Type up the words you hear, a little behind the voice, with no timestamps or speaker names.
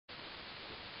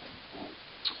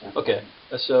Okay,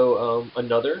 so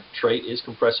another trait is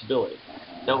compressibility.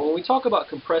 Now, when we talk about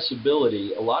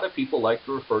compressibility, a lot of people like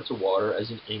to refer to water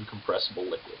as an incompressible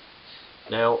liquid.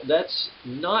 Now, that's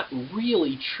not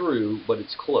really true, but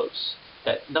it's close.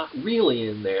 That not really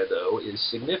in there, though, is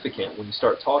significant when you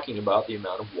start talking about the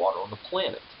amount of water on the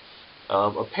planet.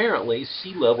 Apparently,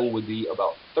 sea level would be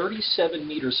about 37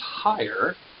 meters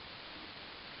higher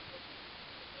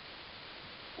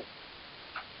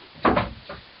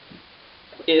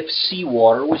if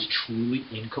seawater was truly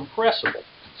incompressible.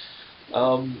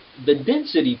 The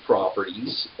density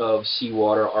properties of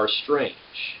seawater are strange.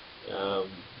 Um,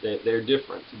 they're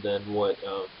different than what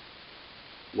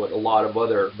a lot of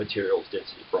other materials'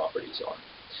 density properties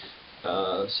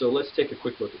are. So let's take a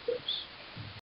quick look at those.